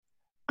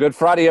Good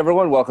Friday,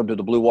 everyone. Welcome to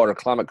the Blue Water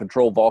Climate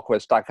Control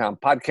VolQuest.com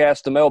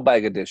podcast, the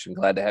mailbag edition.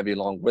 Glad to have you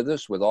along with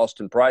us with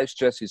Austin Price,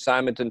 Jesse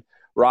Simonton,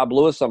 Rob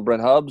Lewis. I'm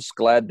Brent Hubbs.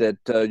 Glad that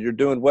you're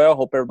doing well.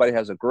 Hope everybody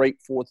has a great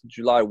 4th of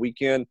July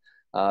weekend.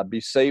 Be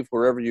safe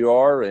wherever you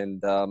are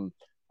and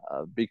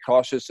be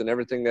cautious in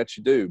everything that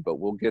you do. But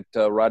we'll get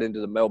right into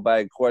the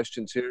mailbag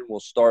questions here.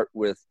 We'll start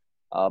with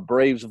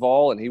Braves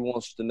Vol, and he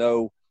wants to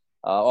know,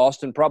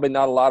 Austin, probably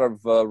not a lot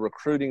of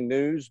recruiting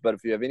news, but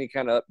if you have any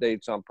kind of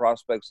updates on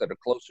prospects that are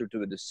closer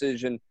to a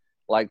decision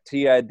like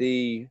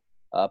TID,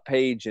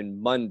 Page, and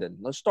Munden.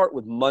 Let's start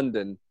with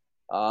Munden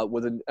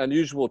with an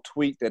unusual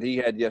tweet that he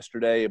had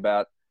yesterday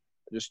about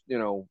just,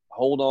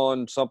 hold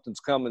on, something's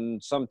coming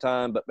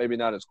sometime, but maybe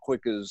not as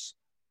quick as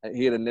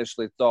he had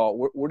initially thought.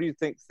 Where do you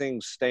think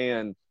things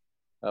stand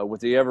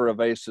with the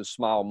ever-evasive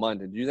Smile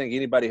Munden? Do you think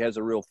anybody has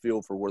a real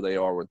feel for where they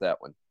are with that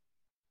one?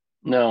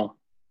 No.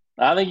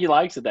 I think he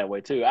likes it that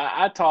way, too.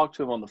 I talked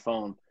to him on the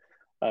phone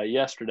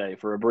yesterday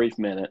for a brief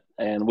minute,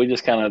 and we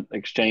just kind of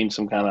exchanged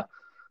some kind of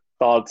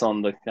thoughts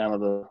on the kind of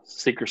the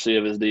secrecy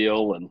of his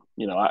deal. And,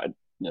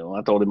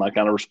 I told him I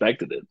kind of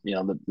respected it.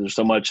 That there's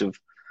so much of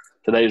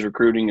today's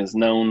recruiting is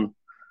known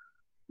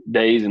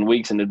days and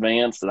weeks in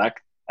advance that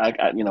I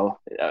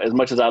as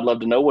much as I'd love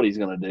to know what he's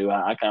going to do,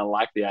 I kind of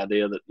like the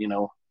idea that,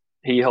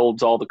 he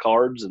holds all the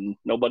cards and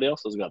nobody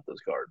else has got those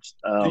cards,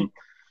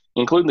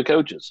 including the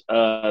coaches.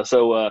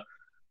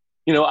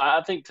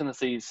 I think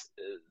Tennessee's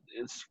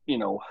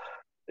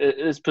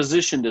is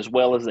positioned as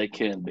well as they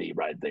can be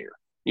right there,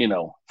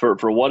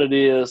 for what it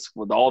is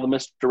with all the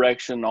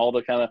misdirection, all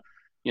the kind of,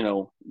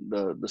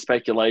 the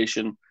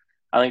speculation.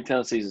 I think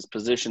Tennessee's is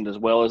positioned as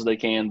well as they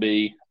can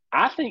be.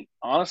 I think,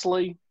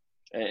 honestly,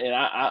 and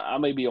I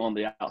may be on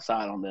the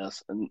outside on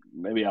this, and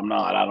maybe I'm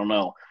not. I don't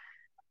know.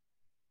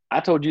 I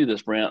told you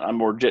this, Brent. I'm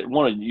more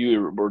one of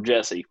you or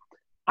Jesse.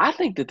 I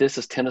think that this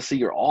is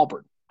Tennessee or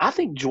Auburn. I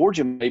think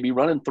Georgia may be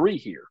running 3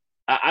 here.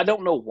 I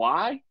don't know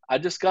why. I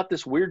just got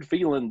this weird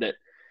feeling that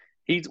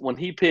when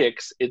he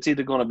picks, it's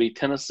either going to be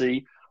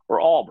Tennessee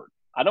or Auburn.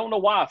 I don't know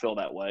why I feel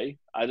that way.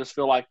 I just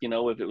feel like,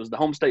 if it was the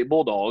home state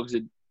Bulldogs,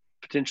 it'd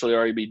potentially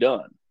already be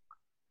done.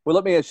 Well,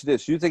 let me ask you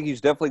this. You think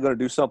he's definitely going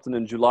to do something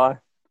in July?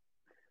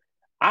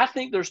 I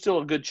think there's still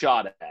a good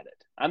shot at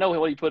it. I know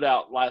what he put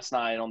out last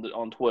night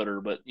on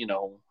Twitter, but,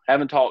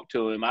 having talked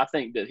to him, I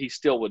think that he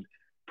still would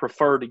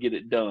prefer to get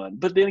it done.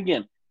 But then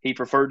again, he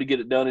preferred to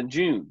get it done in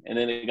June, and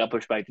then it got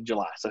pushed back to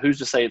July. So who's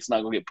to say it's not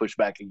going to get pushed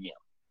back again?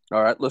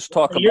 All right, let's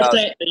talk about.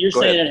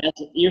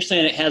 You're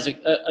saying it has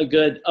a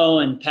good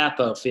Owen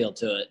Papo feel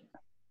to it.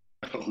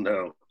 Oh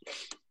no.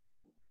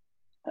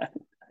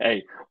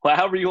 Hey, well,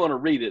 however you want to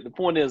read it. The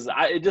point is,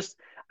 I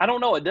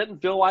don't know. It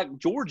doesn't feel like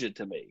Georgia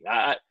to me.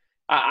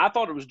 I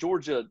thought it was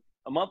Georgia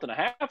a month and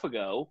a half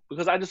ago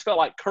because I just felt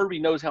like Kirby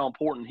knows how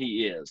important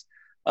he is.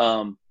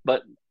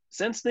 But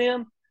since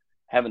then,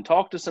 having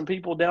talked to some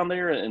people down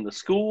there in the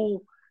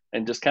school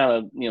and just kind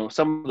of,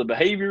 some of the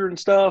behavior and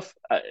stuff,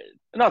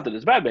 not that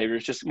it's bad behavior,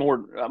 it's just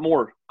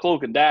more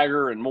cloak and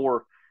dagger and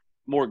more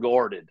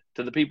guarded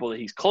to the people that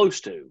he's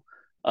close to.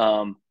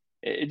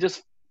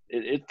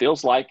 It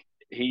feels like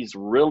he's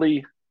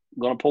really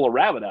going to pull a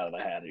rabbit out of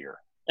the hat here.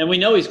 And we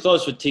know he's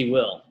close with T.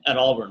 Will at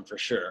Auburn for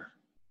sure.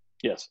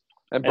 Yes.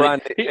 And Brian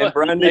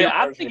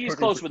I think he's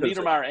close with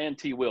Niedermeyer and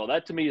T. Will.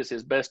 That to me is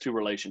his best 2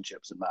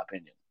 relationships, in my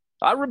opinion.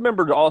 I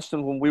remembered,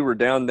 Austin, when we were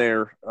down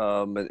there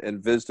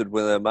and visited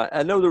with him,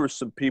 I know there were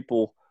some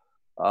people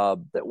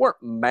that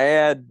weren't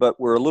mad, but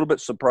were a little bit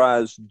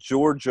surprised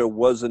Georgia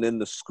wasn't in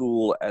the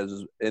school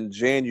in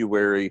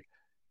January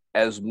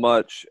as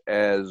much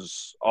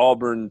as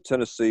Auburn,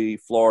 Tennessee,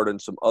 Florida,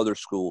 and some other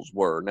schools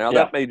were. Now,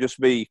 that may just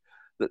be,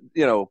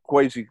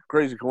 crazy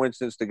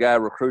coincidence. The guy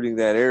recruiting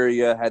that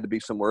area had to be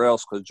somewhere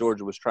else because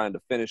Georgia was trying to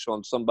finish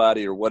on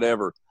somebody or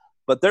whatever.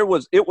 But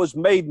it was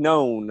made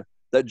known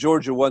that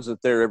Georgia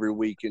wasn't there every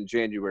week in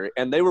January,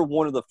 and they were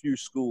one of the few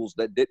schools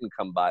that didn't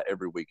come by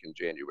every week in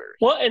January.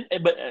 Well,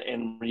 but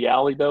in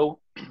reality,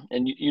 though,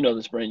 and you know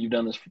this, Brent, you've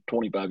done this for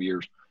 25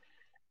 years,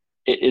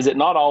 is it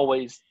not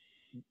always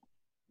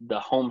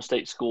the home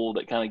state school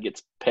that kind of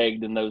gets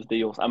pegged in those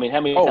deals? I mean, how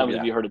many times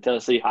have you heard a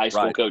Tennessee high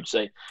school coach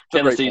say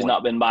Tennessee's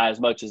not been by as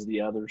much as the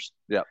others?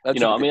 Yeah,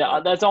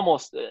 that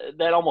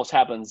almost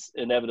happens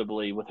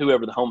inevitably with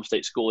whoever the home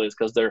state school is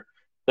because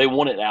they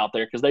want it out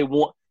there because they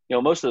want.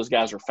 Most of those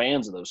guys are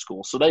fans of those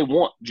schools, so they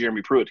want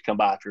Jeremy Pruitt to come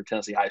by if you're a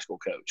Tennessee high school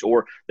coach,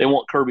 or they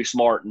want Kirby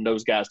Smart and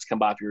those guys to come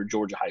by if you're a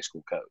Georgia high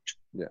school coach.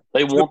 Yeah,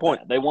 they want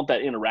that. They want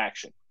that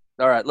interaction.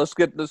 All right, let's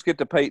get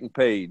to Peyton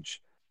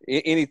Page.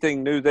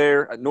 Anything new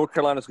there? North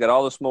Carolina's got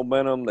all this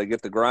momentum. They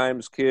get the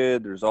Grimes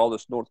kid. There's all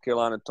this North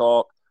Carolina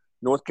talk.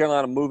 North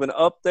Carolina moving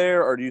up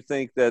there, or do you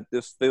think that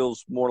this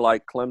feels more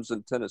like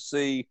Clemson,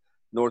 Tennessee?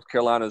 North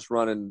Carolina's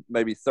running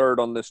maybe third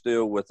on this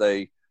deal with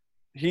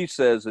he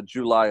says a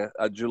July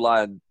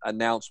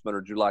announcement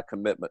or July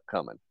commitment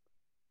coming.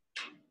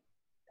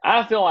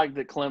 I feel like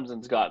that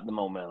Clemson's got the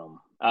momentum.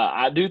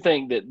 I do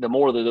think that the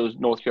more that those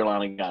North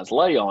Carolina guys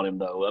lay on him,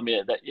 though, I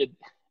mean,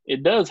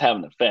 it does have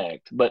an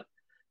effect. But,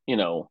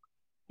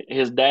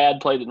 his dad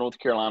played at North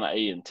Carolina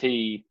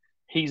A&T.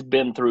 he's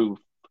been through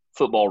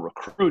football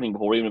recruiting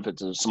before, even if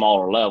it's a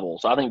smaller level.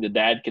 So I think the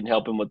dad can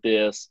help him with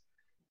this.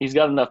 He's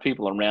got enough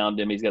people around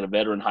him. He's got a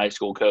veteran high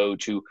school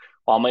coach who,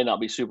 while may not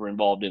be super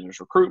involved in his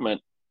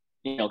recruitment,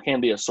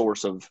 can be a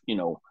source of,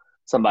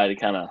 somebody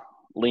to kind of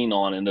lean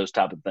on in those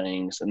type of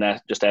things, and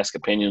that just ask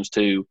opinions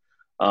too.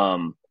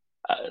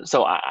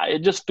 So it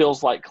just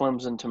feels like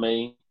Clemson to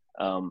me.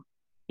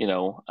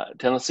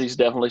 Tennessee's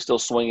definitely still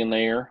swinging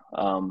there,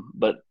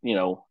 but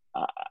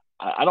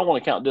I don't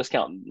want to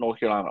discount North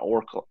Carolina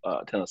or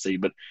Tennessee,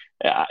 but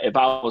if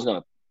I was going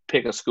to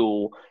pick a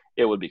school,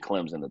 it would be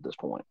Clemson at this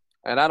point.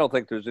 And I don't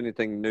think there's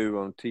anything new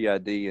on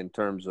TID in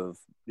terms of,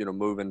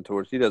 moving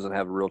towards – he doesn't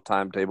have a real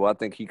timetable. I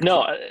think he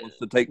wants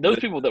to take – those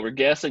people that were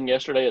guessing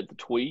yesterday at the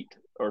tweet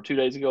or 2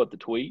 days ago at the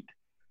tweet,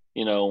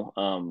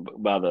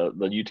 by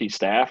the UT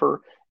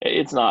staffer,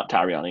 it's not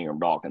Tyrion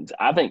Ingram-Dawkins.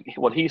 I think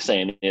what he's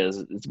saying is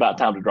it's about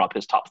time to drop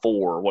his top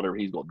 4 or whatever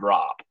he's going to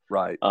drop.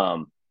 Right.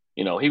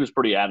 He was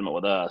pretty adamant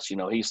with us.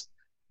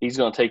 He's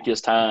going to take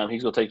his time.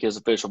 He's going to take his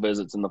official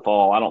visits in the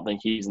fall. I don't think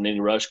he's in any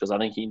rush because I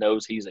think he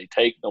knows he's a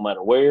take no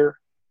matter where,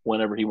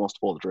 whenever he wants to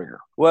pull the trigger.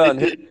 Well,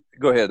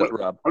 go ahead,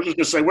 Rob. I was just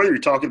going to say, whether you're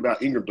talking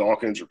about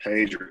Ingram-Dawkins or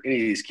Page or any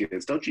of these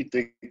kids, don't you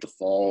think the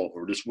fall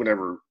or just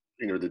whenever,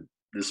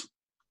 this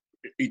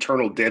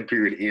eternal dead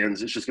period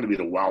ends, it's just going to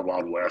be the wild,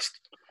 wild west,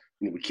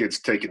 with kids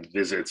taking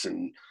visits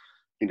and,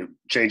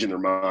 changing their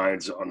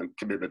minds on the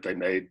commitment they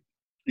made,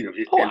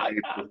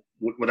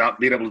 without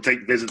being able to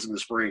take visits in the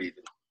spring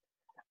even.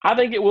 I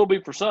think it will be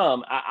for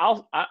some.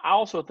 I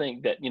also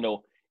think that,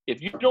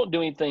 if you don't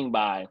do anything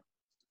by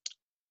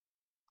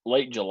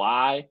late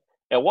July,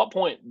 at what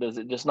point does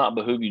it just not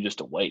behoove you just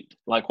to wait?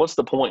 Like, what's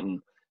the point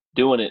in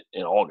doing it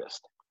in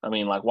August? I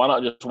mean, like, why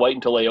not just wait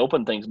until they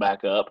open things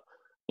back up,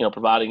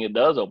 providing it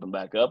does open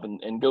back up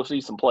and go see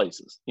some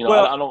places.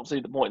 I don't see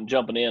the point in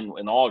jumping in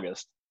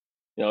August.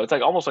 It's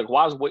like almost like,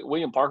 why is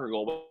William Parker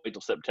going to wait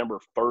till September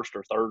 1st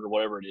or 3rd or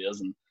whatever it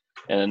is and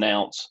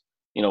announce,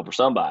 for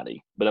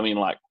somebody. But I mean,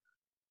 like,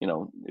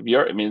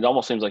 it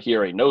almost seems like he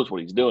already knows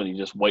what he's doing. He's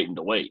just waiting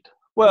to wait.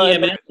 Well, yeah,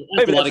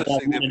 maybe a lot of guys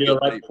want to do it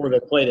right before they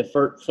play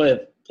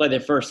their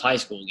first high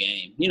school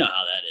game. You know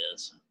how that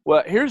is.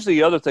 Well, here's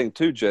the other thing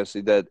too,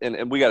 Jesse, that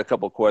and we got a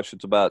couple of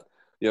questions about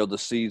the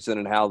season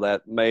and how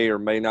that may or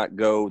may not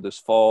go this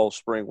fall,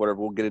 spring,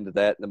 whatever. We'll get into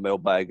that in the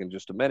mailbag in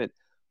just a minute.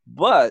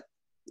 But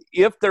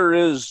if there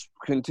is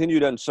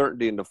continued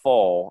uncertainty in the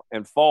fall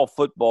and fall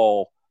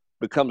football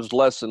becomes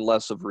less and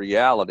less of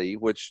reality,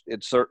 which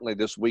it certainly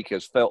this week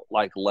has felt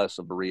like less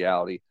of a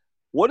reality,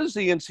 what does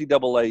the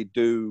NCAA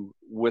do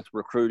with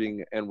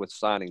recruiting and with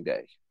signing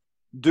day?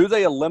 Do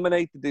they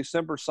eliminate the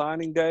December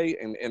signing day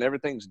and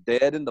everything's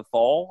dead in the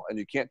fall and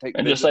you can't take –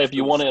 and just say if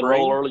you want to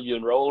enroll early, you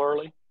enroll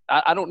early?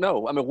 I don't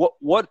know. I mean,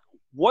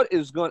 what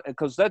is going –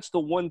 because that's the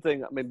one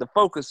thing – I mean, the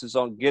focus is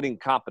on getting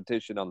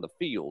competition on the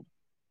field.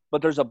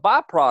 But there's a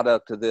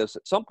byproduct to this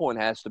at some point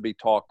has to be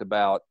talked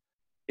about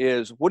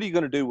is what are you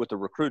going to do with the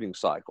recruiting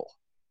cycle?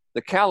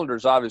 The calendar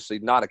is obviously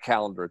not a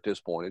calendar at this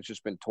point. It's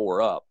just been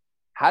tore up.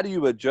 How do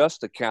you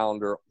adjust the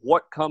calendar?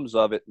 What comes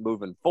of it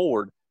moving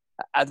forward?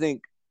 I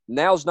think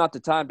now's not the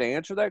time to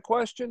answer that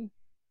question,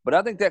 but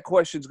I think that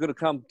question is going to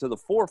come to the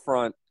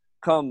forefront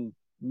come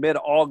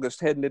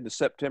mid-August heading into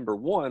September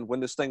 1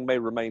 when this thing may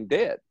remain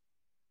dead.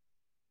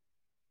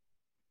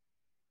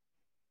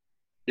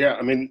 Yeah,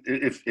 I mean,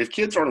 if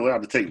kids aren't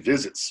allowed to take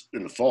visits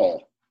in the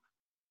fall,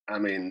 I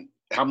mean,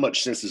 how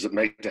much sense does it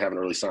make to have an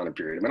early signing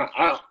period?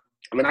 I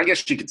mean, I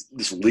guess you could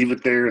just leave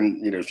it there,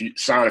 and if you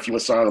want to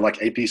sign,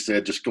 like AP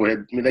said, just go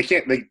ahead. I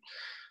mean,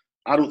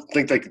 I don't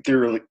think they could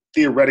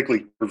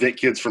theoretically prevent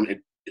kids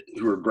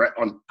who are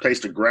on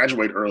pace to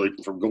graduate early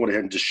from going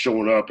ahead and just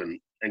showing up and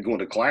going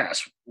to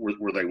class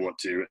where they want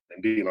to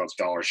and being on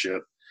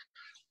scholarship.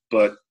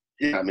 But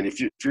yeah, I mean, if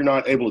you're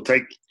not able to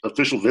take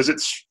official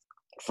visits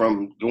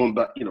from going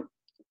back,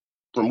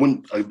 from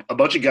when a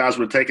bunch of guys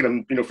were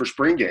taking them, for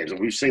spring games, and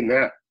we've seen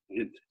that.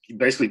 He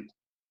basically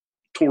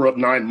tore up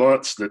 9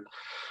 months that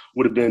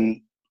would have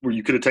been where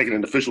you could have taken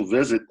an official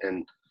visit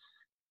and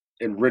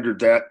rendered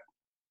that,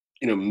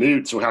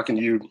 moot. So how can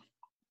you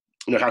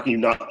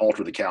not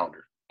alter the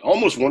calendar? I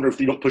almost wonder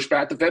if you don't push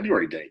back the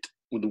February date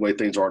with the way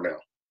things are now.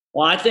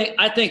 Well, I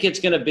think it's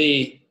going to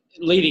be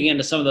leading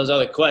into some of those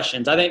other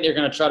questions. I think they're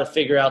going to try to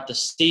figure out the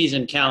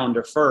season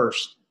calendar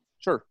first.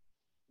 Sure.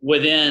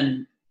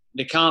 Within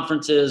the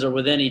conferences or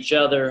within each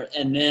other,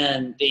 and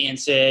then the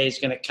NCAA is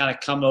going to kind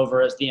of come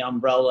over as the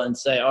umbrella and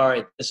say, all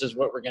right, this is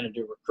what we're going to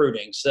do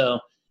recruiting. So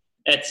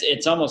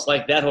it's almost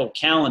like that whole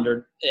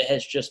calendar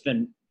has just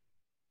been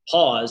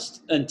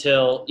paused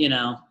until,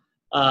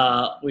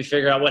 we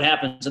figure out what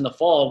happens in the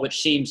fall,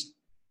 which seems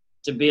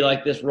to be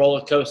like this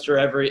roller coaster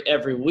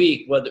every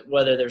week,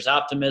 whether there's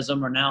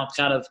optimism or now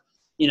kind of,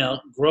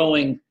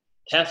 growing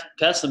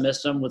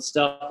pessimism with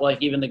stuff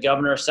like even the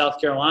governor of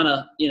South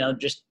Carolina,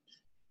 just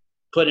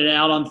putting it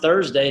out on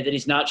Thursday that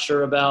he's not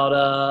sure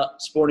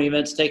about sporting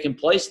events taking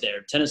place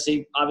there.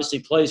 Tennessee obviously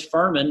plays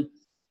Furman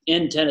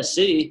in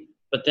Tennessee,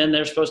 but then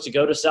they're supposed to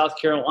go to South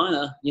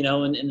Carolina, in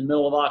the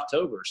middle of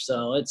October.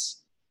 So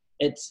it's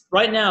it's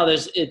right now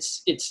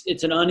it's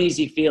an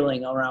uneasy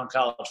feeling around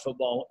college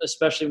football,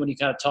 especially when you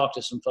kind of talk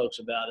to some folks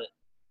about it.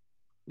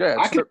 Yeah,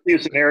 I could see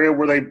a scenario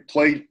where they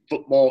play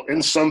football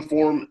in some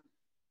form,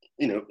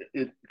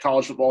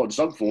 college football in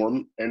some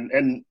form,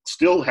 and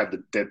still have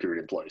the dead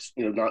period in place.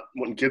 Not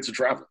wanting kids to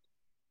travel.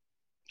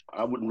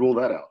 I wouldn't rule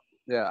that out.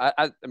 Yeah,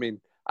 I mean,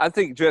 I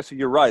think, Jesse,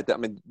 you're right. I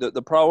mean,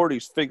 the priority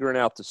is figuring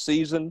out the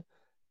season,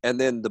 and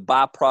then the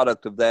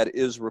byproduct of that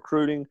is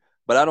recruiting.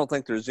 But I don't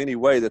think there's any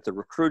way that the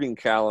recruiting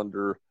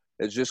calendar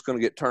is just going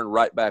to get turned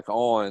right back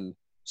on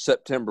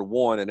September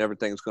 1 and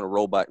everything's going to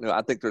roll back. No,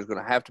 I think there's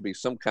going to have to be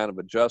some kind of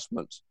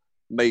adjustments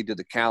made to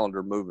the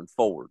calendar moving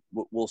forward.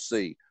 We'll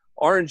see.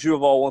 Orange U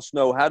of all wants to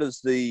know,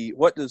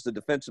 what does the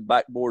defensive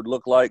backboard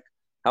look like?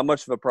 How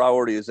much of a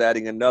priority is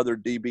adding another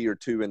DB or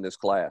two in this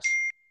class?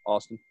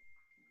 Austin?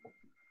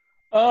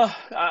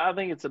 I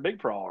think it's a big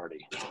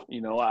priority.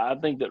 I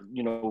think that,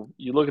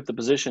 you look at the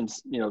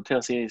positions,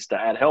 Tennessee needs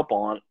to add help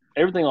on.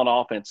 Everything on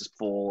offense is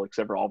full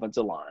except for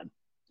offensive line.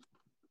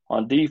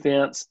 On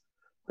defense,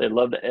 they'd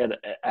love to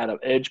add an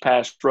edge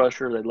pass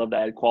rusher. They'd love to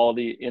add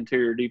quality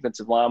interior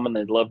defensive lineman.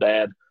 They'd love to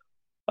add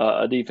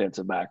a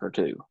defensive back or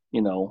two,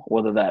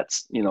 whether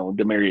that's,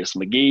 Demarius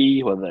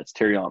McGee, whether that's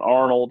Terrion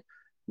Arnold,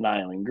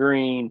 Nyland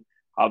Green.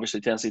 Obviously,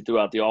 Tennessee threw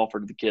out the offer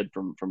to the kid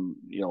from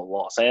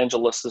Los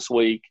Angeles this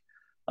week.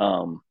 They're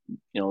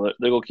going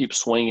to keep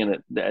swinging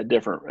at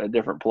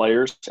different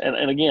players.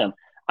 And again,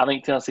 I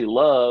think Tennessee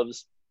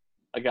loves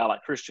a guy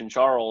like Christian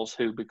Charles,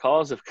 who,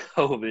 because of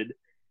COVID,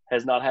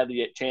 has not had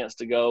the chance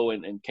to go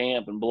and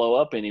camp and blow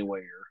up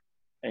anywhere.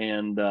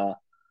 And,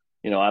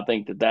 I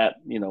think that,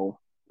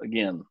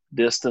 again,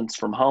 distance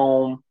from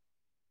home,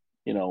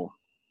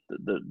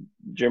 the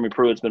Jeremy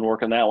Pruitt's been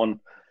working that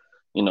one,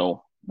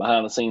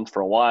 behind the scenes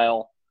for a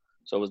while.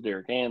 So was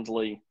Derek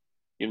Ansley,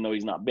 even though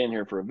he's not been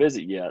here for a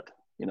visit yet.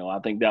 I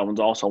think that one's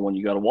also one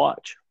you got to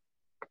watch.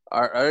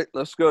 All right,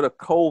 let's go to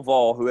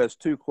Koval, who has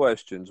two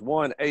questions.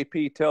 One,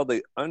 AP, tell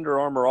the Under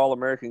Armour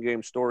All-American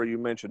Game story you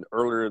mentioned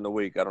earlier in the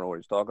week. I don't know what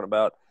he's talking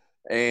about.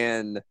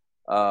 And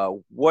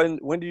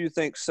when do you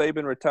think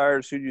Saban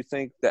retires? Who do you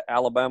think that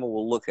Alabama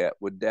will look at?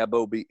 Would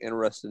Dabo be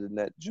interested in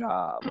that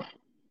job?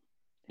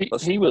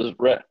 He was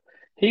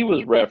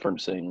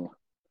referencing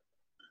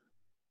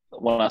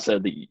when I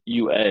said the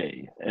UA,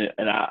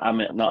 and I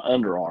meant not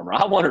Under Armour.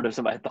 I wondered if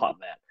somebody thought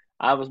that.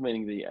 I was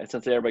meaning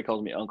since everybody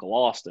calls me Uncle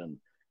Austin,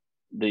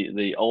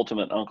 the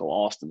ultimate Uncle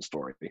Austin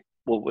story,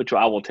 which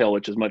I will tell,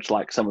 which is much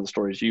like some of the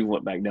stories you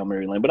went back down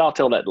memory lane. But I'll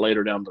tell that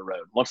later down the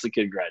road once the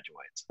kid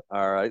graduates.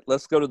 All right,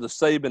 let's go to the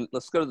Saban.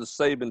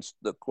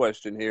 The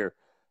question here.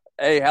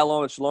 Hey,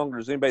 how much longer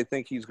does anybody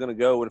think he's going to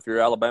go? And if you're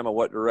Alabama,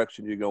 what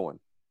direction are you going?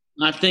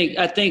 I think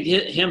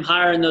him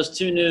hiring those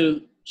two new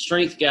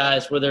strength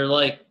guys, where they're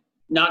like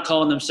not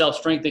calling themselves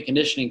strength and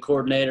conditioning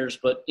coordinators,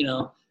 but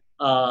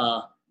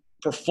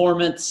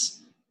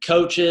performance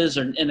coaches,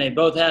 and they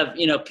both have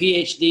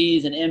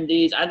PhDs and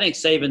MDs. I think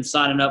Saban's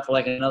signing up for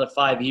like another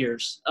 5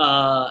 years,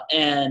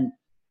 and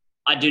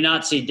I do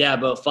not see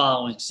Dabo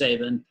following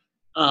Saban.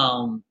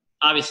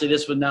 Obviously,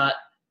 this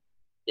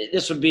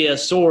would be a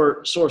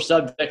sore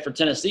subject for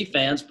Tennessee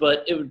fans,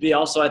 but it would be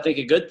also, I think,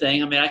 a good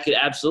thing. I mean, I could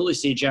absolutely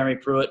see Jeremy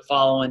Pruitt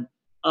following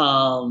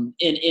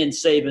in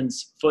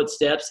Saban's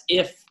footsteps,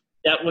 if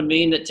that would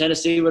mean that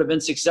Tennessee would have been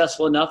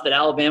successful enough that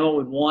Alabama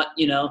would want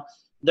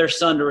their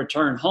son to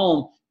return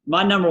home.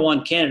 My number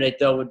one candidate,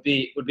 though, would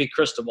be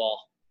Cristobal.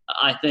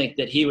 I think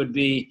that he would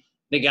be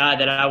the guy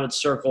that I would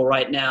circle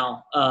right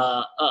now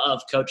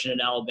of coaching in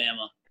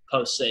Alabama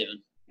post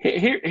Saban.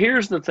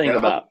 Here's the thing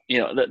about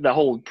the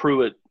whole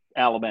Pruitt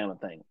Alabama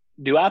thing.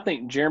 Do I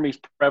think Jeremy's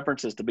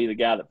preference is to be the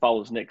guy that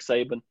follows Nick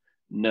Saban?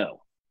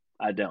 No,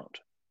 I don't.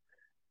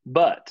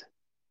 But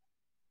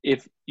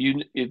if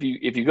you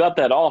got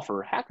that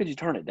offer, how could you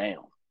turn it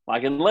down?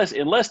 Like,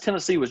 unless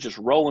Tennessee was just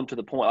rolling to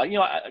the point,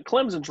 like,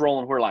 Clemson's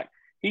rolling where, like,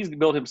 he's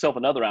built himself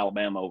another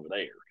Alabama over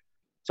there.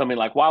 So, I mean,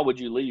 like, why would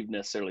you leave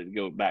necessarily to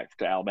go back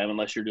to Alabama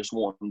unless you're just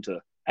wanting to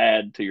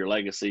add to your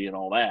legacy and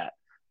all that?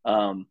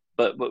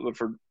 But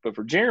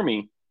for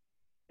Jeremy,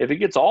 if he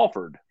gets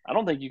offered, I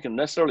don't think you can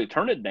necessarily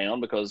turn it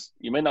down, because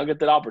you may not get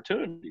that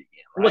opportunity again.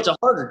 Right?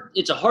 Well,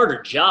 it's a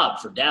harder job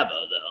for Dabo,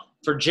 though.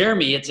 For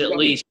Jeremy, it's at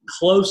least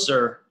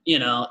closer.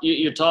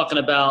 You're talking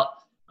about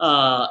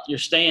you're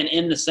staying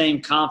in the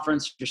same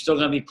conference. You're still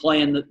going to be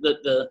playing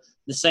the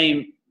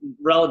same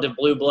relative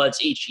blue bloods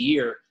each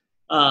year.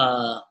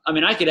 I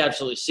mean, I could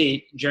absolutely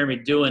see Jeremy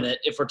doing it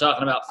if we're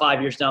talking about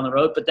 5 years down the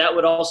road, but that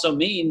would also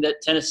mean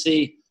that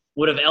Tennessee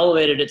would have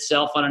elevated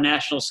itself on a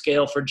national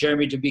scale for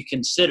Jeremy to be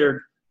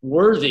considered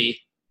worthy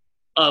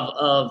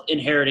of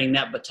inheriting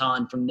that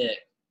baton from Nick.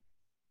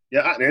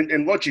 Yeah,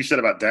 and what you said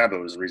about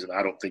Dabo is the reason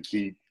I don't think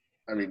this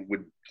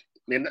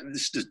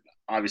is just,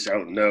 obviously, I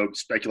don't know,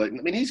 speculating.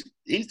 I mean,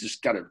 he's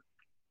just got a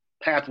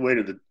pathway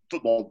to the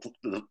football,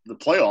 the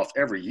playoff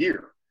every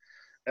year,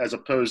 as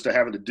opposed to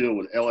having to deal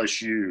with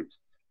LSU,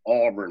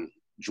 Auburn,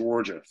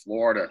 Georgia,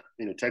 Florida.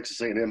 Texas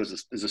A&M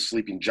is a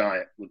sleeping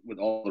giant with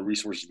all the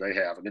resources they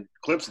have. I mean,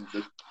 Clemson,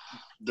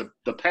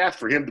 the path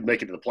for him to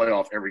make it to the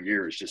playoff every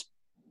year is just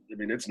I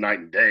mean, it's night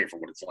and day for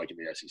what it's like in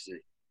the SEC.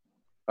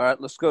 All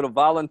right, let's go to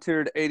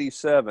Volunteered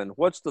 87.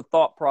 What's the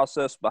thought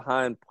process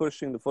behind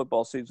pushing the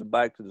football season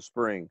back to the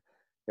spring?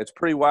 It's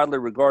pretty widely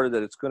regarded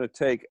that it's going to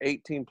take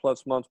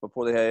 18-plus months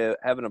before they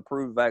have an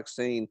approved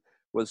vaccine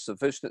with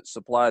sufficient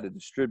supply to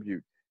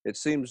distribute. It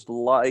seems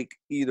like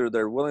either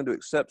they're willing to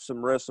accept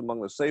some risks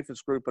among the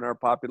safest group in our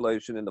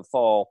population in the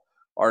fall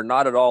or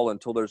not at all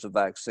until there's a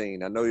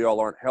vaccine. I know y'all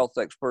aren't health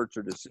experts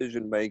or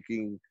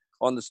decision-making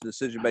on this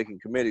decision-making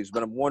committees,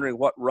 but I'm wondering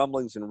what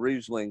rumblings and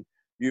reasoning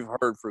you've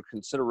heard for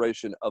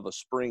consideration of a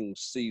spring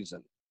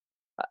season.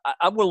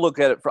 I will look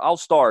at it – I'll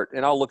start,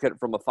 and I'll look at it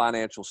from a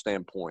financial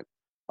standpoint.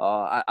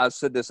 I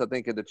said this, I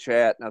think, in the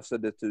chat, and I've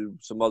said this to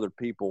some other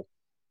people.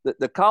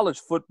 The college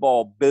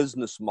football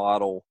business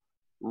model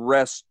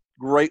rests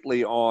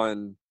greatly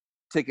on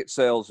ticket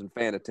sales and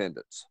fan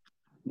attendance,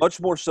 much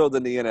more so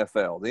than the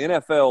NFL. The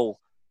NFL,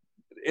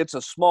 it's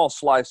a small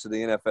slice of the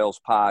NFL's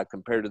pie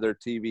compared to their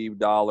TV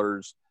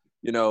dollars,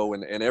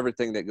 and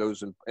everything that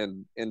goes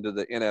into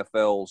the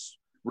NFL's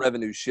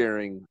revenue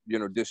sharing,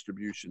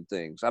 distribution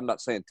things. I'm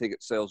not saying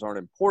ticket sales aren't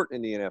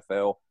important in the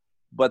NFL,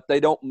 but they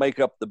don't make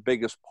up the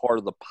biggest part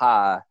of the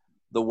pie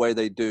the way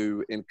they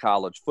do in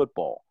college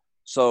football.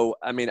 So,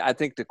 I mean, I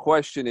think the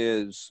question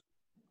is,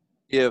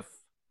 do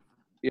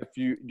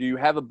you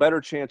have a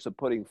better chance of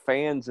putting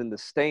fans in the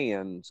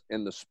stands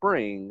in the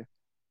spring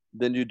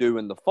than you do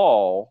in the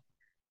fall?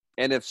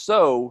 And if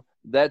so,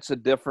 that's a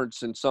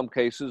difference in some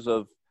cases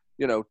of,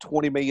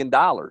 $20 million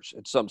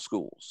at some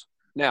schools.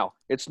 Now,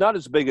 it's not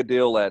as big a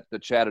deal at the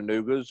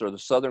Chattanoogas or the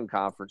Southern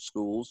Conference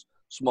schools,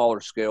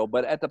 smaller scale,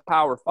 but at the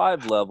Power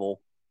 5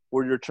 level,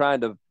 where you're trying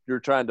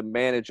to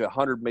manage a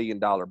 $100 million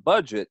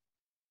budget,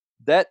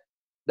 that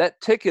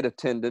ticket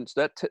attendance,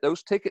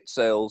 those ticket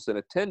sales and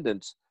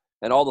attendance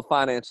and all the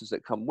finances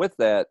that come with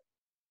that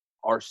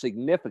are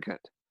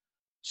significant.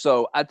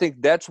 So I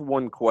think that's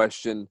one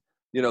question,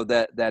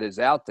 that is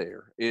out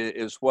there,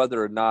 is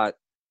whether or not,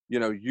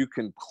 you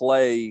can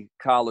play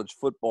college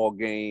football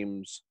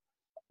games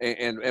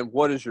and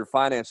what does your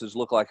finances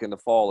look like in the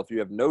fall if you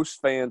have no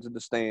fans in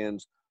the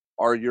stands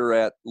or you're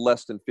at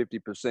less than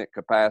 50%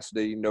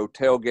 capacity, no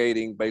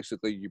tailgating,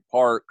 basically you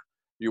park,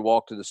 you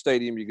walk to the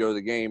stadium, you go to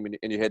the game,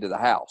 and you head to the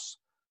house.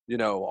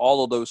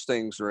 All of those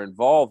things are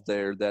involved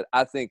there that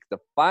I think the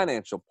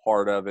financial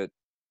part of it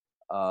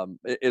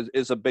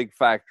is a big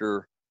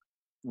factor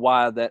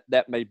why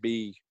that may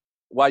be,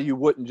 why you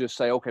wouldn't just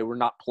say, okay, we're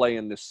not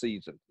playing this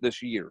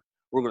year.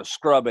 We're going to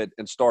scrub it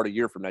and start a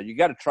year from now. You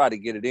got to try to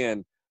get it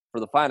in for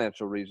the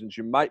financial reasons.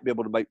 You might be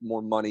able to make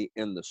more money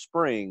in the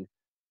spring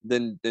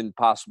than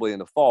possibly in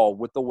the fall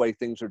with the way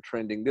things are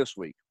trending this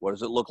week. What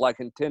does it look like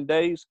in 10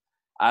 days?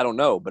 I don't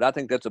know, but I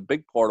think that's a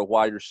big part of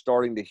why you're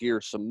starting to hear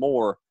some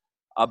more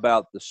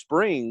about the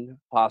spring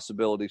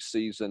possibility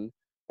season,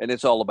 and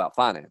it's all about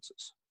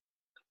finances.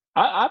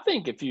 I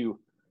think if you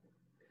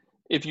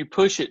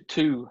push it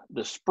to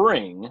the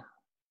spring,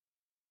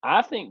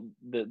 I think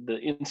the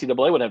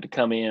NCAA would have to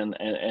come in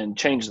and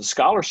change the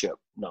scholarship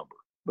number,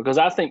 because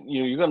I think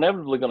you're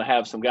inevitably going to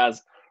have some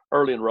guys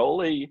early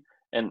enrollee,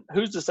 and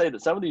who's to say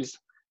that some of these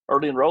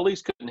early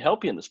enrollees couldn't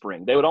help you in the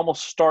spring? They would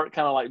almost start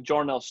kind of like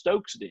Jarnell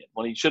Stokes did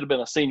when he should have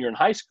been a senior in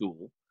high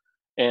school,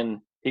 and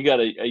he got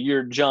a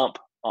year jump,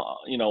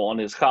 on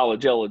his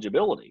college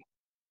eligibility.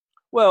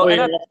 Well,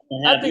 you're also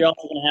going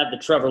to have the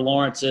Trevor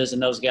Lawrences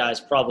and those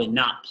guys probably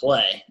not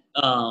play.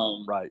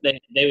 Right.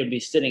 They would be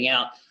sitting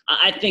out.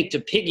 I think to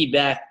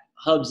piggyback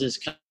Hubbs's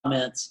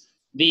comments,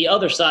 the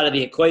other side of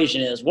the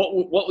equation is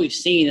what we've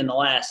seen in the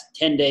last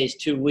 10 days,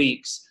 2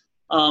 weeks,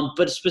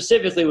 but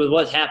specifically with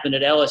what's happened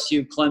at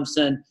LSU,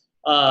 Clemson,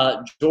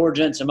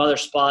 Georgia, and some other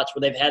spots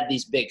where they've had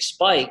these big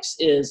spikes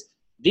is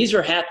these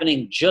are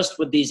happening just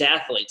with these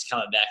athletes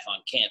coming back on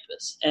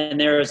campus. And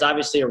there is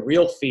obviously a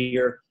real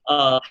fear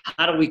of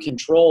how do we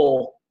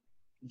control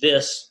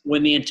this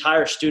when the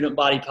entire student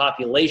body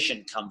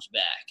population comes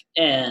back.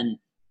 And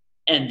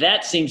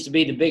that seems to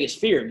be the biggest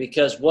fear,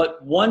 because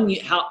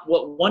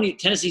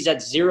Tennessee's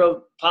had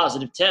 0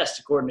 positive tests,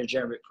 according to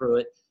Jeremy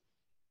Pruitt.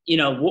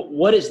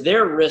 What is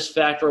their risk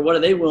factor? What are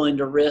they willing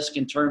to risk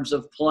in terms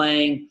of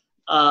playing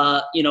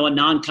a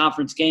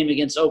non-conference game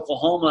against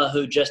Oklahoma,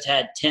 who just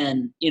had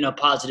 10,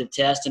 positive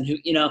tests, and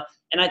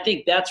and I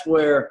think that's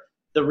where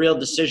the real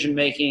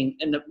decision-making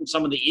and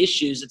some of the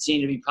issues that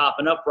seem to be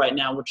popping up right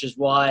now, which is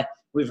why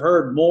we've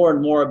heard more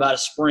and more about a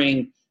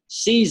spring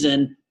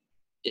season.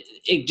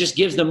 It just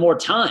gives them more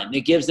time.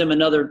 It gives them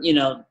another,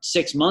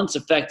 6 months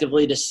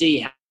effectively to see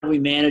how we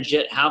manage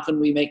it. How can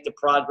we make the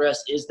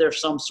progress? Is there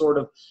some sort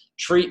of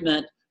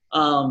treatment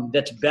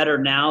that's better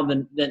now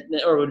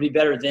or would be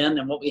better then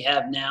than what we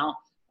have now?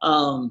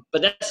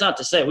 But that's not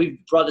to say, we've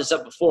brought this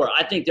up before,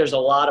 I think there's a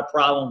lot of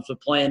problems with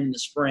playing in the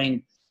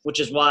spring, which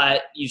is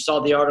why you saw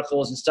the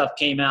articles and stuff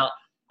came out,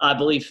 I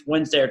believe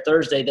Wednesday or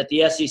Thursday, that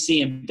the SEC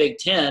and Big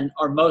Ten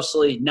are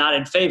mostly not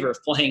in favor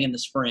of playing in the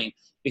spring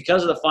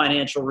because of the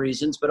financial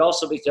reasons, but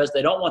also because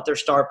they don't want their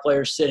star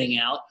players sitting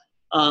out.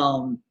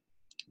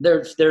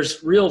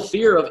 There's real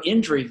fear of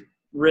injury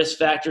risk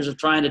factors of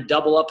trying to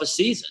double up a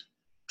season,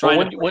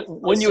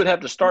 When you would have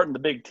to start in the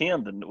Big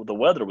Ten, then the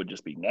weather would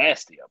just be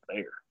nasty up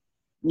there.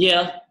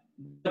 Yeah.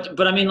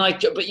 But I mean,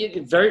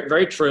 very,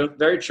 very true,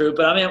 very true.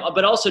 But I mean,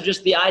 but also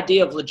just the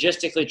idea of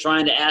logistically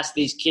trying to ask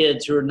these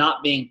kids who are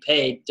not being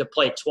paid to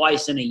play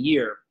twice in a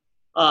year,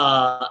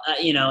 and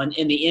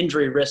the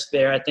injury risk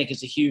there, I think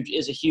is a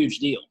huge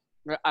deal.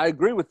 I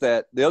agree with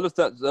that. The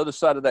other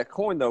side of that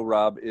coin, though,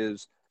 Rob,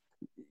 is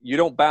you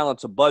don't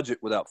balance a budget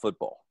without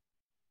football.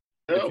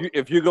 No.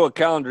 If you go a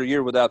calendar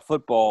year without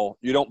football,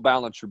 you don't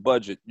balance your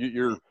budget.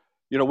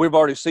 We've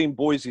already seen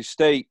Boise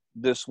State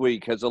this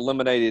week has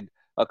eliminated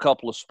a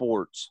couple of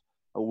sports.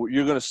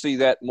 You're going to see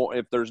that more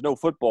if there's no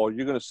football.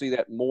 You're going to see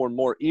that more and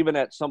more. Even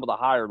at some of the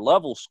higher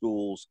level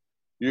schools,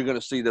 you're going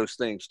to see those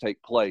things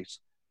take place.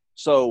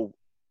 So,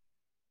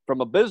 from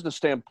a business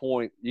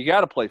standpoint, you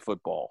got to play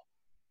football.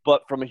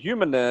 But from a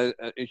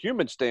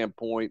human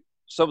standpoint,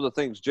 some of the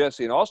things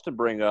Jesse and Austin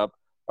bring up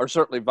are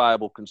certainly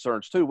viable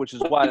concerns too, which is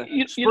why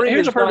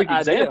here's a perfect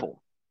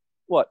example.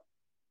 What?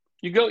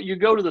 You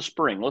go to the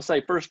spring. Let's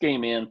say first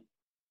game in,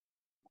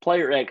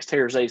 player X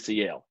tears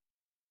ACL.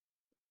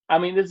 I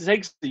mean, it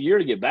takes a year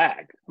to get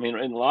back. I mean,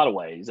 in a lot of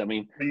ways. I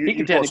mean, he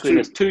can technically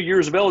miss 2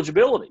 years of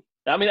eligibility.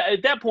 I mean,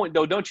 at that point,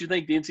 though, don't you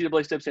think the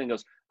NCAA steps in and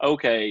goes,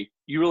 okay,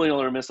 you really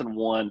only are missing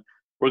one.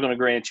 We're going to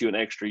grant you an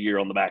extra year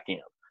on the back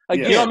end.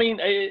 Again, you know what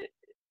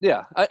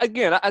I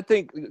mean? I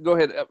think – go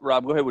ahead,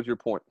 Rob. Go ahead with your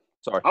point.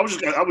 Sorry.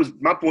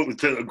 My point was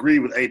to agree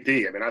with AP.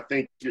 I mean, I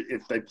think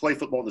if they play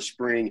football in the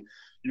spring,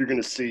 you're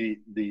going to see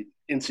the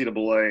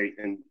NCAA,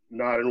 and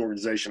not an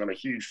organization I'm a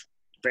huge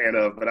fan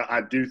of, but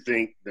I do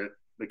think that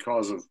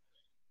because of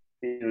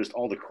just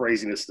all the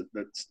craziness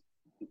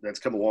that's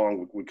come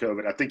along with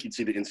COVID, I think you'd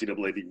see the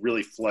NCAA be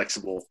really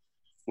flexible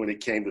when it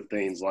came to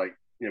things like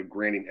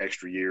granting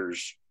extra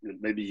years,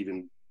 maybe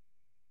even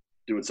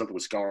doing something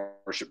with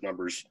scholarship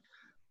numbers.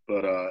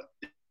 But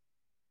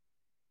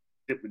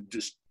it would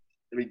just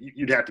 – I mean,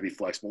 you'd have to be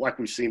flexible, like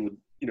we've seen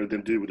with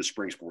them do with the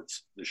spring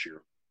sports this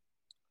year.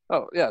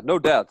 Oh yeah, no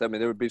doubt. I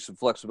mean, there would be some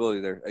flexibility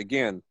there.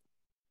 Again,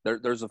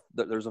 there's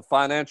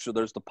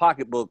the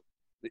pocketbook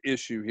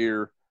issue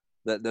here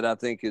that I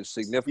think is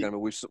significant. I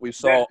mean, we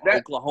saw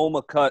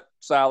Oklahoma cut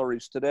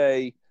salaries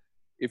today.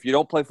 If you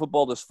don't play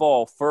football this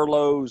fall,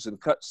 furloughs and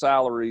cut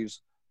salaries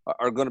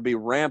are going to be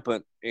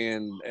rampant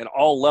in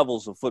all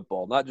levels of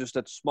football, not just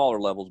at the smaller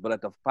levels, but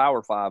at the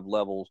Power 5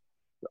 levels.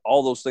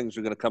 All those things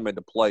are going to come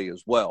into play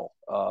as well,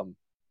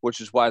 which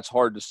is why it's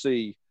hard to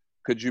see.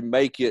 Could you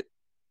make it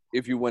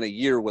if you went a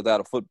year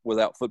without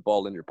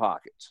football in your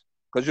pockets?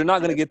 Because you're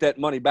not going to get that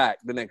money back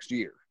the next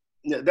year.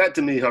 Yeah, that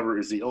to me, Hubbard,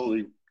 is the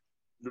only.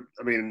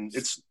 I mean,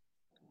 it's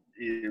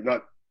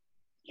not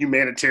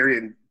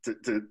humanitarian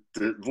to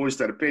voice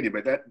that opinion,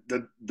 but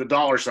the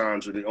dollar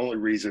signs are the only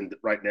reason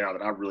right now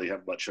that I really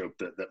have much hope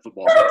that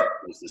football is going to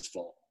take place this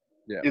fall,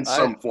 in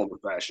some form or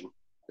fashion.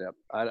 Yeah,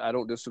 I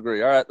don't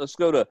disagree. All right, let's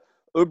go to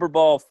Uber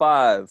Ball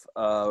 5.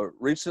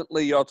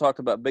 Recently, y'all talked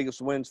about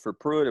biggest wins for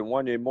Pruitt, and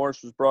Wanya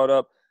Morris was brought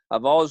up.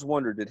 I've always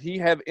wondered, did he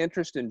have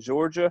interest in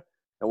Georgia,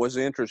 and was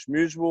the interest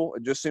mutual?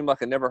 It just seemed like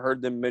I never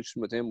heard them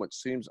mention with him, which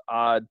seems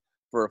odd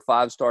for a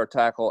 5-star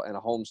tackle and a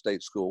home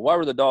state school. Why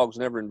were the Dogs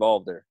never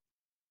involved there?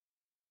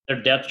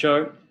 Their depth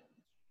chart?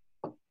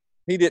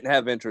 He didn't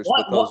have interest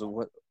because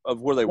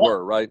of where they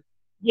were, right?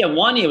 Yeah,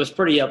 Wanya was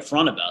pretty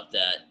upfront about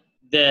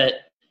that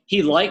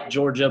he liked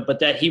Georgia, but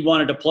that he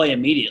wanted to play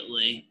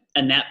immediately,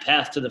 and that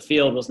path to the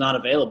field was not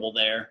available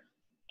there,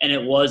 and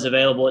it was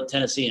available at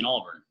Tennessee and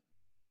Auburn.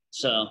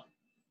 So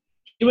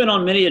he went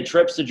on many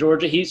trips to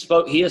Georgia. He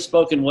has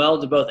spoken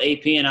well to both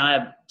AP and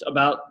I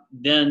about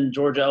then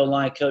Georgia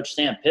O-line coach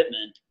Sam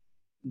Pittman,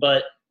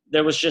 but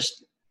there was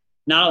just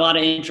not a lot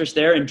of interest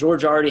there, and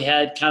Georgia already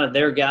had kind of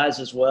their guys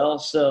as well.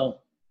 So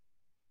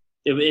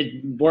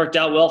it worked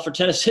out well for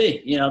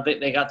Tennessee.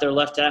 They got their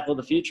left tackle of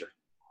the future.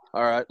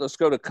 All right, let's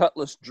go to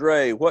Cutlass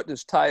Dre. What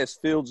does Tyus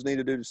Fields need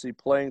to do to see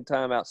playing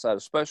time outside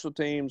of special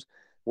teams?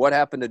 What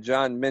happened to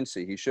John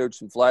Mincy? He showed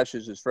some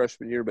flashes his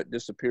freshman year but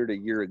disappeared a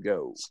year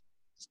ago.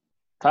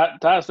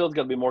 Tyus Fields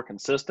got to be more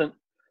consistent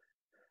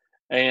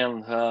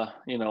and,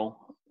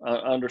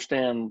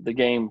 understand the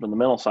game from the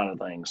mental side of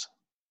things,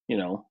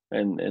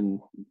 and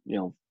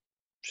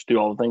just do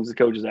all the things the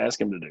coaches ask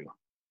him to do.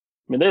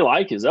 I mean, they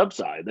like his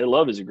upside. They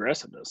love his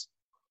aggressiveness.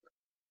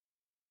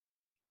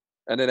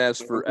 And then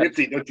as for –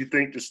 don't you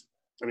think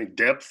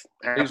depth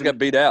happened? He got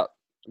beat out.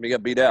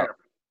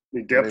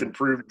 Depth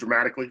improved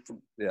dramatically.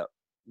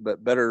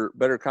 But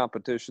better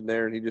competition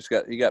there, and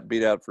he got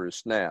beat out for his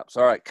snaps.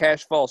 All right,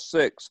 Cashfall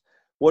 6.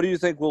 What do you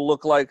think will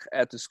look like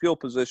at the skill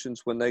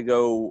positions when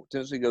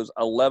Tennessee goes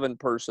 11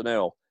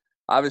 personnel?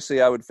 Obviously,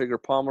 I would figure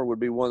Palmer would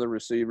be one of the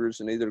receivers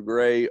and either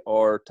Gray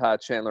or Ty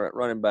Chandler at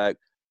running back.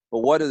 But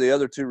what do the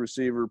other two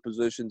receiver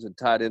positions and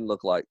tight end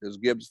look like? Does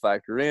Gibbs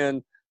factor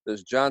in?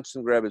 Does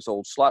Johnson grab his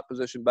old slot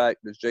position back?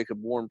 Does Jacob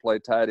Warren play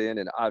tight end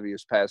in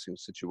obvious passing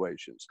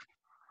situations?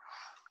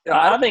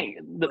 I think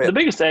the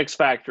biggest X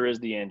factor is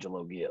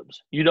D'Angelo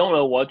Gibbs. You don't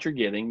know what you're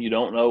getting. You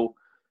don't know,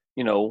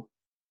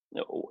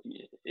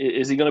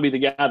 is he going to be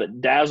the guy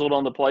that dazzled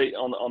on the play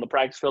on the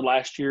practice field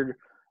last year?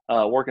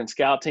 working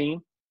scout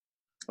team.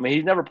 I mean,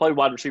 he's never played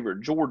wide receiver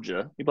at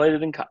Georgia. He played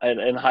it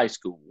in high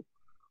school.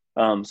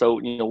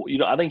 So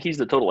I think he's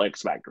the total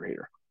X factor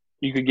here.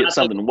 You could get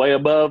something way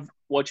above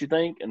what you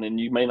think, and then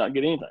you may not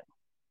get anything.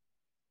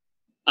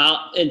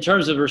 In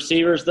terms of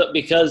receivers,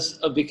 because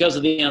of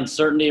the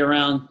uncertainty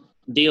around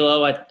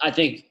D'Lo, I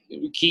think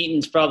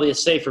Keaton's probably a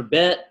safer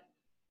bet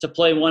to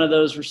play one of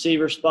those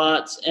receiver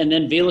spots. And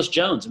then Velus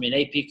Jones. I mean,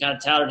 AP kind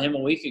of touted him a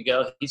week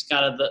ago. He's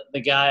kind of the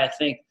guy I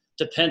think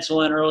to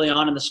pencil in early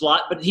on in the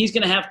slot. But he's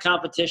going to have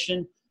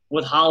competition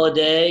with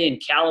Holiday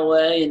and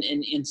Callaway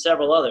and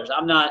several others.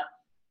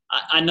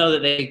 I know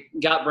that they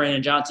got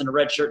Brandon Johnson a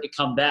red shirt to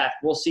come back.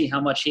 We'll see how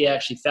much he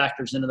actually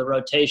factors into the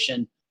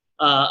rotation,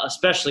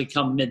 especially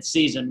come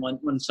midseason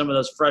when some of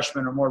those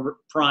freshmen are more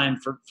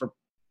primed for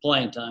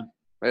playing time.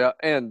 Yeah,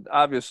 and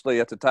obviously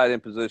at the tight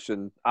end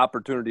position,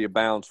 opportunity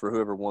abounds for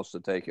whoever wants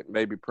to take it.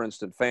 Maybe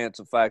Princeton Fant's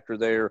a factor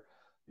there,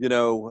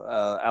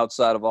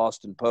 outside of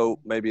Austin Pope.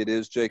 Maybe it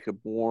is Jacob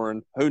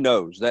Warren. Who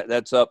knows?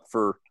 That's up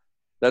for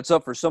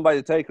somebody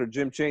to take, or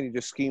Jim Chaney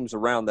just schemes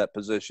around that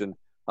position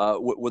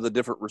with a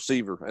different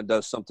receiver and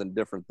does something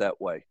different that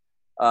way.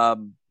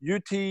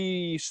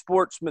 UT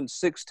Sportsman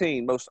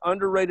 16, most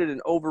underrated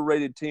and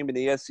overrated team in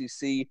the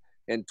SEC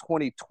in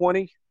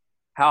 2020.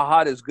 How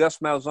hot is Gus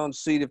Malzahn's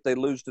seat if they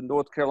lose to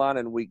North Carolina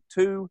in week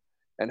 2?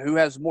 And who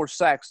has more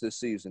sacks this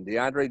season,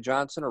 DeAndre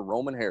Johnson or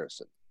Roman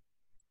Harrison?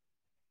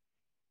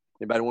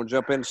 Anybody want to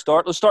jump in and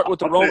start? Let's start with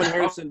the Roman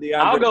Harrison. DeAndre.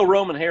 I'll go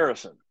Roman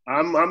Harrison.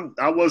 I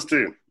was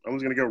too. I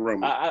was going to go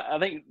Roman. I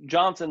think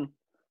Johnson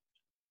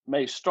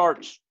may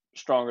start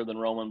stronger than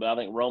Roman, but I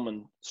think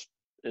Roman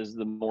is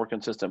the more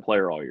consistent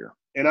player all year.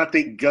 And I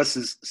think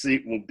Gus's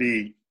seat will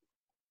be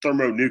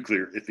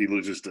thermonuclear if he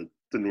loses to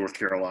North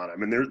Carolina. I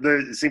mean,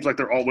 it seems like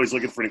they're always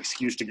looking for an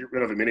excuse to get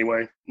rid of him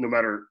anyway, no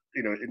matter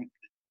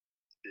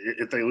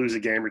if they lose a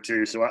game or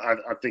two. So I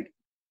think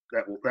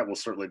that will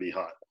certainly be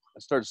hot. I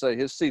started to say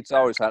his seat's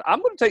always hot.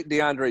 I'm going to take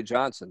DeAndre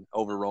Johnson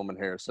over Roman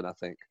Harrison, I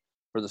think,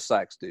 for the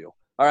sacks deal.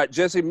 All right,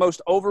 Jesse,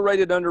 most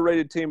overrated,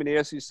 underrated team in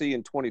the SEC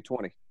in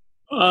 2020.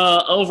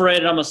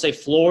 Overrated, I'm going to say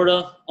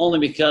Florida, only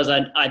because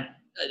I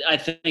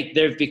think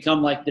they've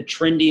become like the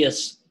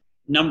trendiest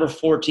number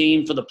 4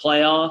 team for the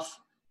playoff.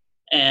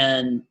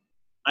 And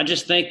I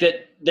just think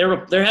that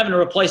they're having to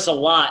replace a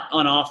lot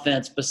on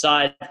offense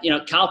besides,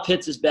 Kyle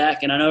Pitts is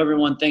back, and I know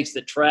everyone thinks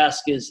that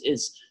Trask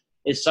is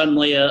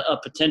suddenly a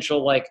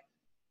potential like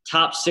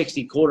top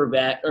 60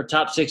 quarterback or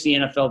top 60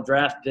 NFL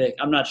draft pick.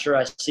 I'm not sure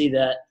I see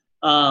that.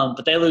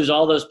 But they lose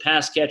all those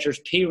pass catchers.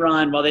 P.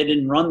 Ryan, while they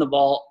didn't run the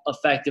ball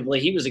effectively,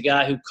 he was a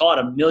guy who caught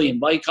a million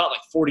balls. He caught like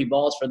 40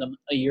 balls for them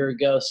a year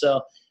ago.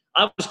 So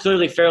I was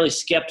clearly fairly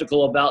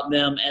skeptical about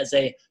them as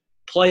a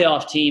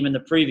playoff team in the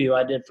preview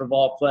I did for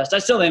VolQuest. I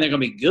still think they're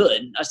going to be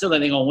good. I still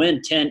think they're going to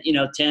win 10,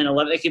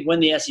 11. They could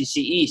win the SEC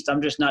East.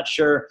 I'm just not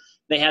sure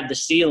they have the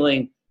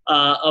ceiling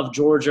of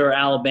Georgia or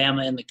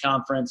Alabama in the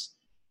conference.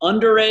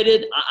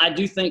 Underrated, I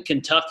do think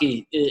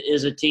Kentucky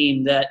is a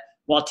team that,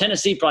 while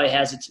Tennessee probably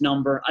has its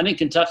number, I think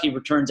Kentucky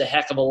returns a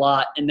heck of a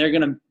lot, and they're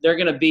gonna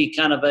be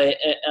kind of a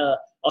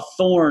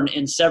thorn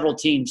in several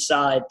teams'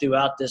 side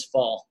throughout this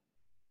fall.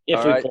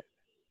 Yeah,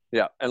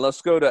 and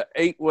let's go to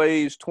 8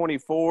 Ways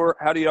 24.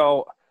 How do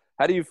you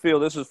feel?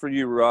 This is for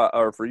you,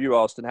 or for you,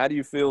 Austin. How do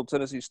you feel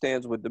Tennessee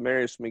stands with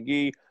Demarius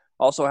McGee?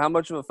 Also, how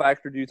much of a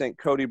factor do you think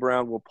Cody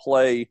Brown will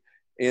play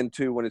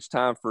into when it's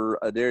time for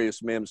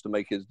Darius Mims to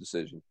make his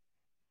decision?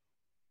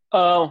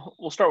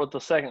 We'll start with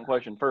the second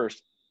question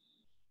first.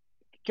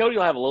 Cody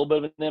will have a little bit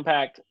of an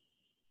impact.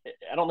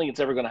 I don't think it's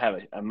ever going to have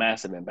a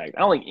massive impact. I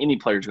don't think any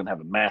player is going to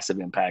have a massive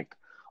impact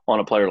on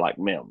a player like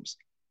Mims.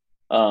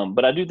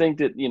 But I do think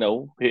that,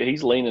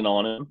 he's leaning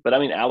on him. But, I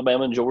mean,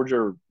 Alabama and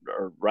Georgia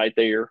are right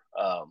there,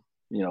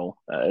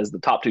 as the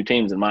top 2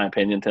 teams, in my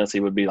opinion. Tennessee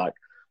would be like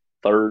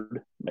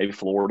third, maybe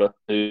Florida,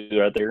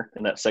 right there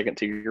in that second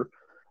tier.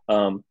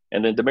 And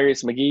then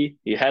Demarius McGee,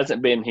 he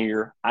hasn't been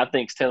here. I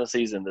think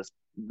Tennessee's in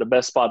the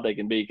best spot they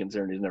can be,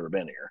 considering he's never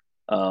been here.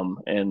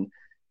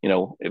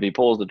 If he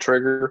pulls the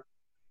trigger,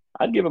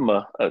 I'd give him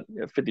a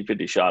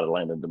 50-50 shot at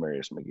landing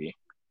Demarius McGee.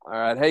 All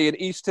right. Hey, in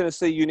East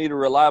Tennessee, you need a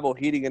reliable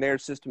heating and air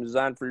system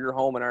designed for your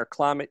home and our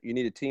climate. You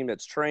need a team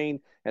that's trained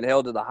and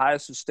held to the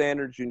highest of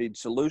standards. You need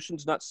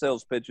solutions, not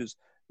sales pitches.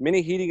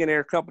 Many heating and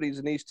air companies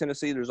in East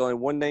Tennessee, there's only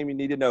one name you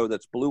need to know.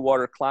 That's Blue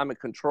Water Climate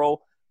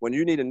Control. When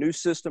you need a new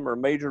system or a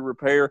major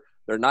repair,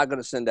 they're not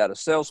going to send out a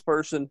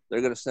salesperson.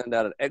 They're going to send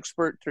out an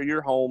expert to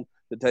your home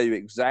to tell you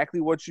exactly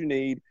what you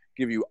need,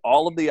 give you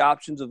all of the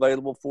options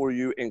available for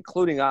you,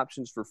 including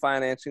options for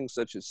financing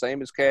such as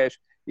same as cash,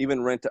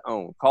 even rent to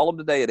own. Call them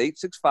today at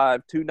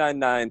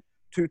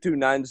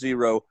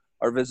 865-299-2290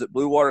 or visit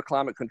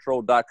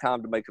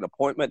BlueWaterClimateControl.com to make an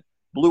appointment.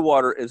 Blue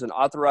Water is an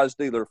authorized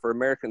dealer for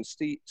American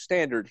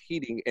Standard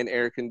Heating and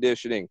Air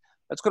Conditioning.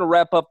 That's going to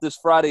wrap up this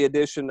Friday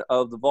edition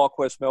of the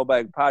VolQuest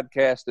Mailbag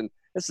Podcast, and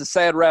it's a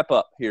sad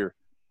wrap-up here.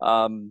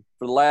 For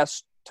the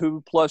last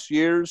 2+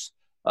 years,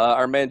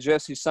 our man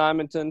Jesse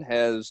Simonton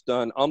has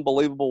done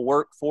unbelievable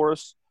work for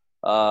us.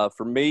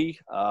 For me,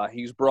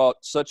 he's brought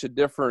such a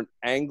different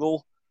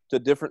angle to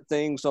different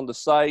things on the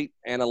site,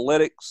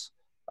 analytics,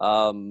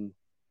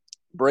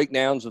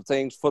 breakdowns of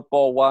things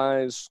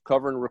football-wise,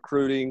 covering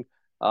recruiting.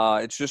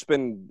 It's just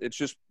been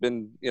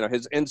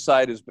his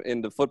insight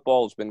into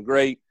football has been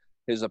great.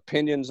 His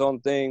opinions on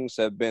things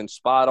have been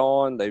spot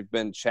on. They've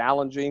been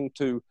challenging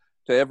to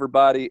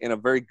everybody in a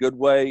very good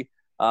way.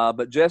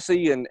 But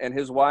Jesse and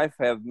his wife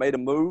have made a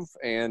move,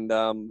 and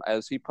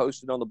as he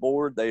posted on the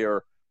board, they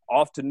are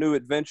off to new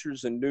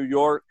adventures in New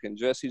York, and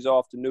Jesse's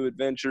off to new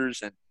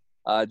adventures.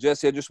 And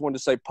Jesse, I just wanted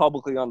to say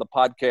publicly on the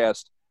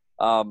podcast,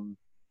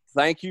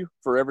 thank you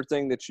for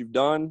everything that you've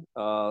done.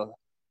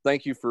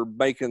 Thank you for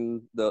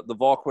making the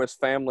VolQuest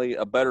family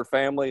a better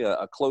family,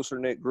 a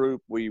closer-knit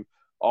group. We've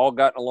all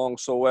gotten along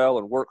so well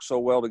and worked so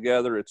well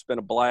together. It's been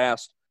a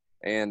blast.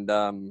 And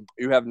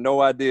you have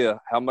no idea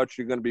how much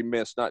you're going to be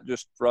missed, not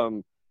just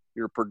from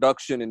your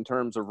production in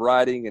terms of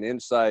writing and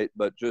insight,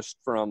 but just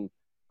from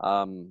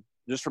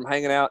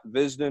hanging out,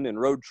 visiting, and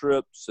road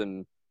trips,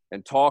 and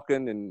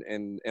talking,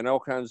 and all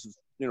kinds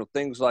of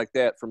things like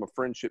that. From a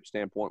friendship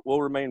standpoint,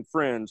 we'll remain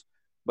friends,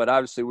 but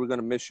obviously we're going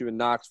to miss you in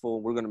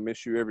Knoxville. We're going to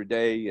miss you every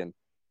day, and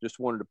just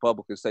wanted to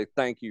publicly say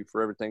thank you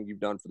for everything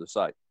you've done for the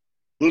site.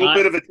 Little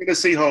bit of a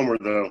Tennessee homer,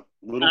 though.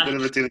 Little bit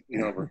of a Tennessee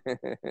homer.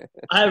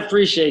 I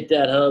appreciate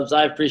that, Hubs.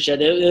 I appreciate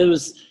it. It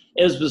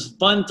was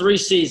fun 3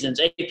 seasons.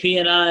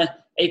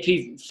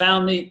 AP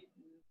found me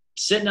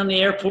sitting on the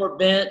airport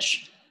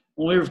bench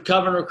when we were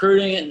covering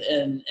recruiting,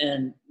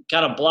 and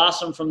kind of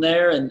blossomed from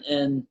there. And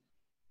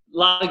a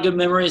lot of good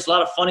memories, a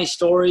lot of funny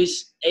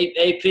stories.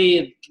 AP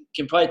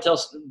can probably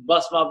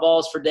bust my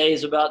balls for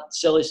days about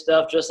silly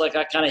stuff, just like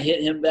I kind of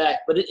hit him back.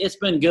 But it's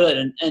been good.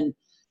 And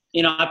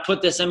I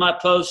put this in my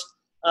post.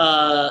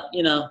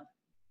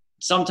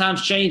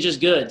 Sometimes change is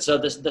good. So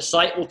the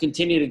site will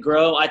continue to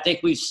grow. I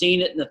think we've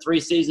seen it in the 3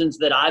 seasons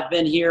that I've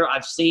been here.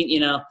 I've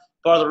seen,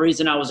 part of the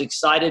reason I was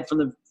excited from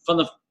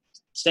the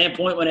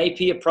standpoint when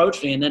AP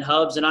approached me, and then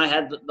Hubs and I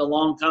had the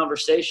long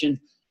conversation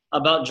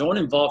about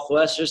joining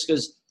VolQuest, just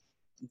because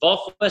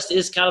VolQuest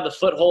is kind of the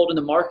foothold in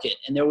the market,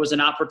 and there was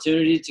an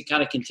opportunity to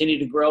kind of continue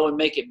to grow and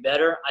make it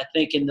better. I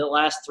think in the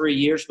last 3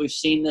 years, we've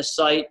seen this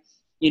site,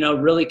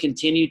 really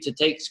continue to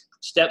take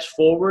steps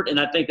forward, and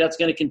I think that's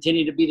going to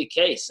continue to be the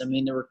case. I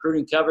mean, the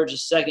recruiting coverage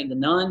is second to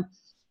none.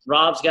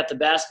 Rob's got the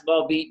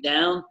basketball beat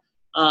down.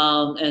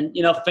 And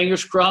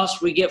fingers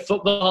crossed we get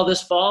football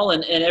this fall,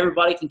 and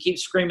everybody can keep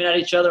screaming at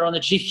each other on the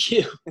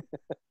GQ.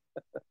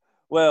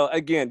 Well,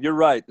 again, you're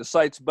right. The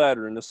site's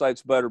better, and the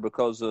site's better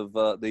because of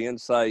the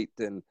insight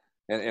and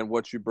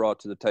what you brought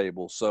to the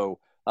table. So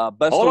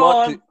best of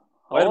luck.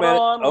 Wait a minute.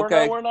 On.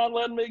 Okay. We're not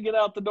letting me get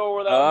out the door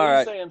without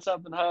me saying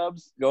something,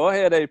 Hubs. Go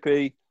ahead,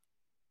 AP.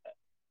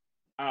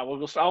 All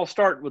right, I'll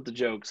start with the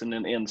jokes and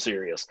then end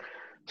serious.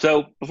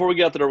 So before we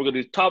get out the door, we're going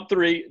to do top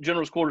 3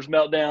 General's Quarters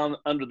meltdown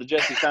under the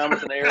Jesse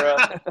Simonton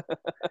era.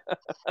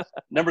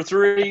 Number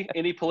 3,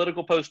 any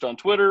political post on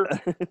Twitter.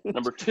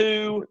 Number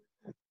 2,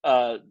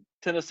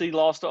 Tennessee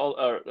got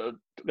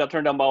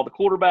turned down by all the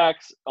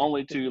quarterbacks,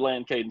 only to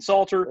land Caden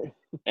Salter.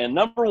 And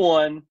number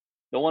 1,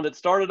 the one that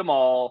started them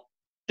all,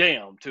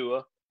 damn,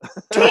 Tua.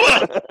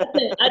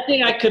 I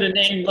think I could have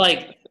named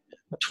like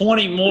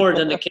 20 more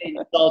than the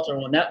Caden Salter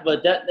one.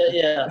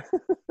 Yeah.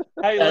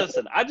 Hey,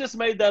 listen, I just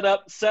made that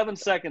up 7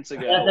 seconds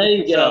ago. Yeah, there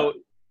you go.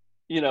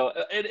 So,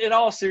 in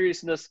all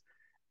seriousness,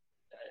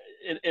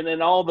 and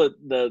in all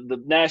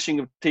the gnashing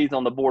of teeth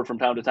on the board from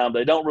time to time,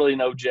 they don't really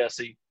know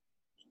Jesse,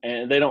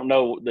 and they don't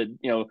know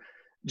that,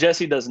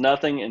 Jesse does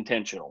nothing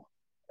intentional.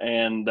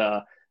 And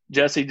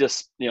Jesse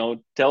just,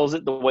 tells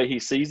it the way he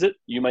sees it.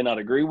 You may not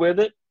agree with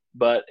it,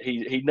 but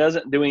he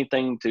doesn't do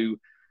anything to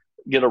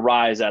get a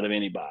rise out of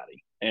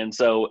anybody. And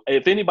so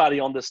if anybody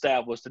on this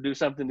staff was to do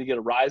something to get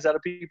a rise out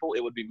of people,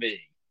 it would be me.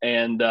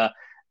 And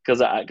because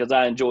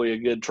I enjoy a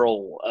good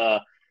troll.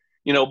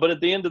 But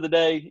at the end of the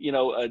day,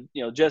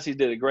 Jesse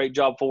did a great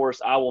job for us.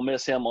 I will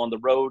miss him on the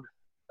road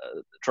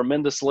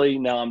tremendously.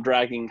 Now I'm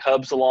dragging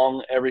Hubs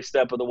along every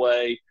step of the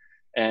way,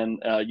 and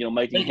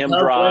making him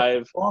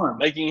drive,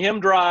 making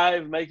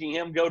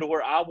him go to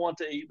where I want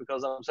to eat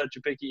because I'm such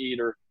a picky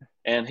eater,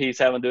 and he's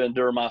having to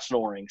endure my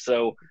snoring.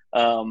 So,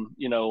 but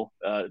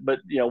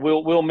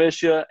we'll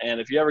miss you.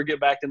 And if you ever get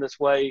back in this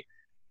way,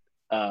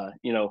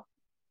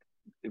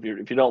 if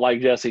you don't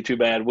like Jesse, too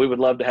bad. We would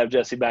love to have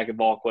Jesse back at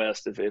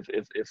VolQuest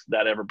if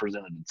that ever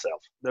presented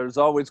itself. There's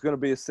always going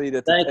to be a seat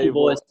at the table. Thank you,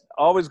 boys.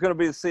 Always going to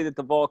be a seat at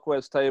the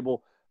VolQuest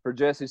table for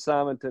Jesse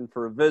Simonton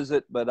for a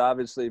visit. But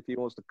obviously, if he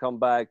wants to come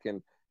back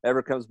and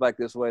ever comes back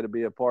this way to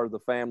be a part of the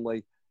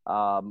family,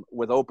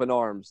 with open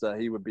arms,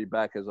 he would be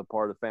back as a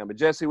part of the family.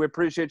 Jesse, we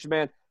appreciate you,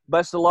 man.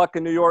 Best of luck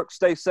in New York.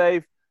 Stay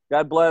safe.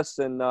 God bless,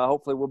 and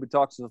hopefully we'll be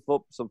talking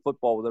some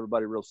football with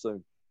everybody real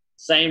soon.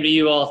 Same to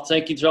you all.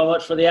 Thank you so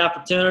much for the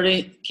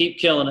opportunity. Keep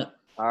killing it.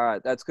 All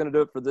right, that's going to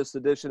do it for this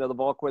edition of the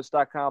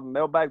VolQuest.com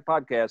Mailbag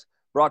Podcast,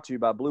 brought to you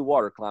by Blue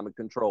Water Climate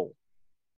Control.